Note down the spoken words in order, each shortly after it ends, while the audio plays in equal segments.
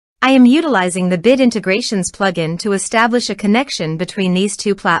I am utilizing the Bid Integrations plugin to establish a connection between these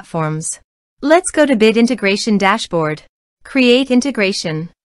two platforms. Let's go to Bid Integration Dashboard. Create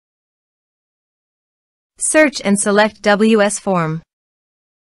integration. Search and select WS Form.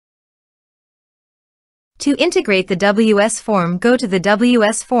 To integrate the WS Form, go to the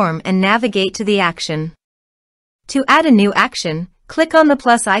WS Form and navigate to the action. To add a new action, click on the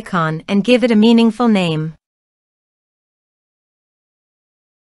plus icon and give it a meaningful name.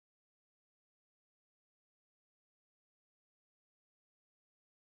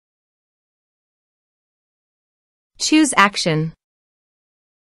 Choose Action.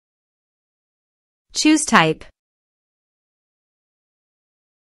 Choose Type.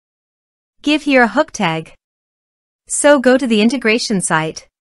 Give here a hook tag. So go to the integration site.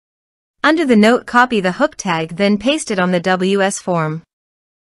 Under the note, copy the hook tag, then paste it on the WS Form.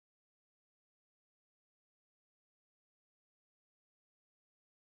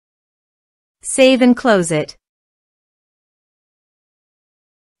 Save and close it.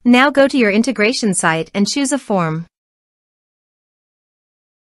 Now go to your integration site and choose a form.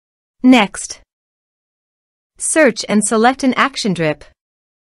 Next, search and select an action drip.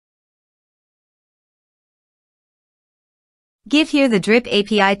 Give here the drip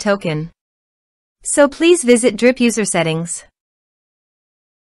API token. So please visit drip user settings.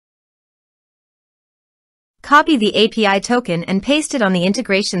 Copy the API token and paste it on the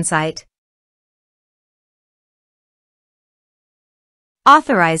integration site.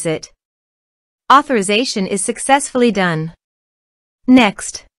 Authorize it. Authorization is successfully done.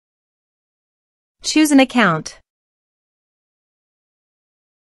 Next, choose an account.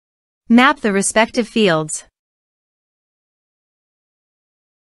 Map the respective fields.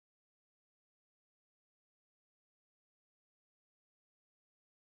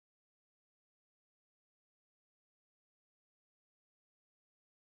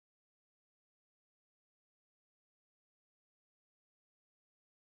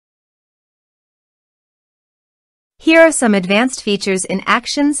 Here are some advanced features in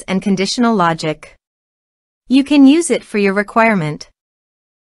actions and conditional logic. You can use it for your requirement.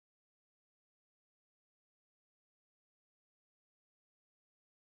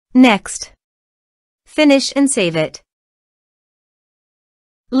 Next, finish and save it.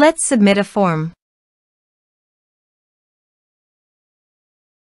 Let's submit a form.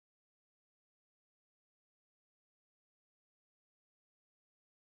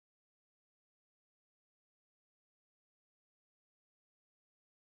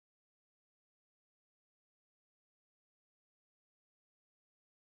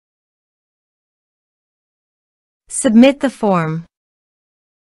 Submit the form.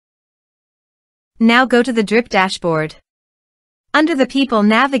 Now go to the drip dashboard. Under the people,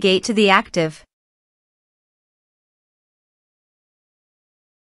 navigate to the active.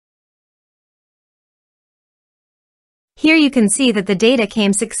 Here you can see that the data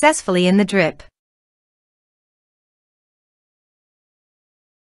came successfully in the drip.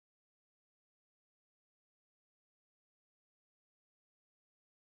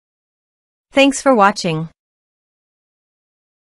 Thanks for watching.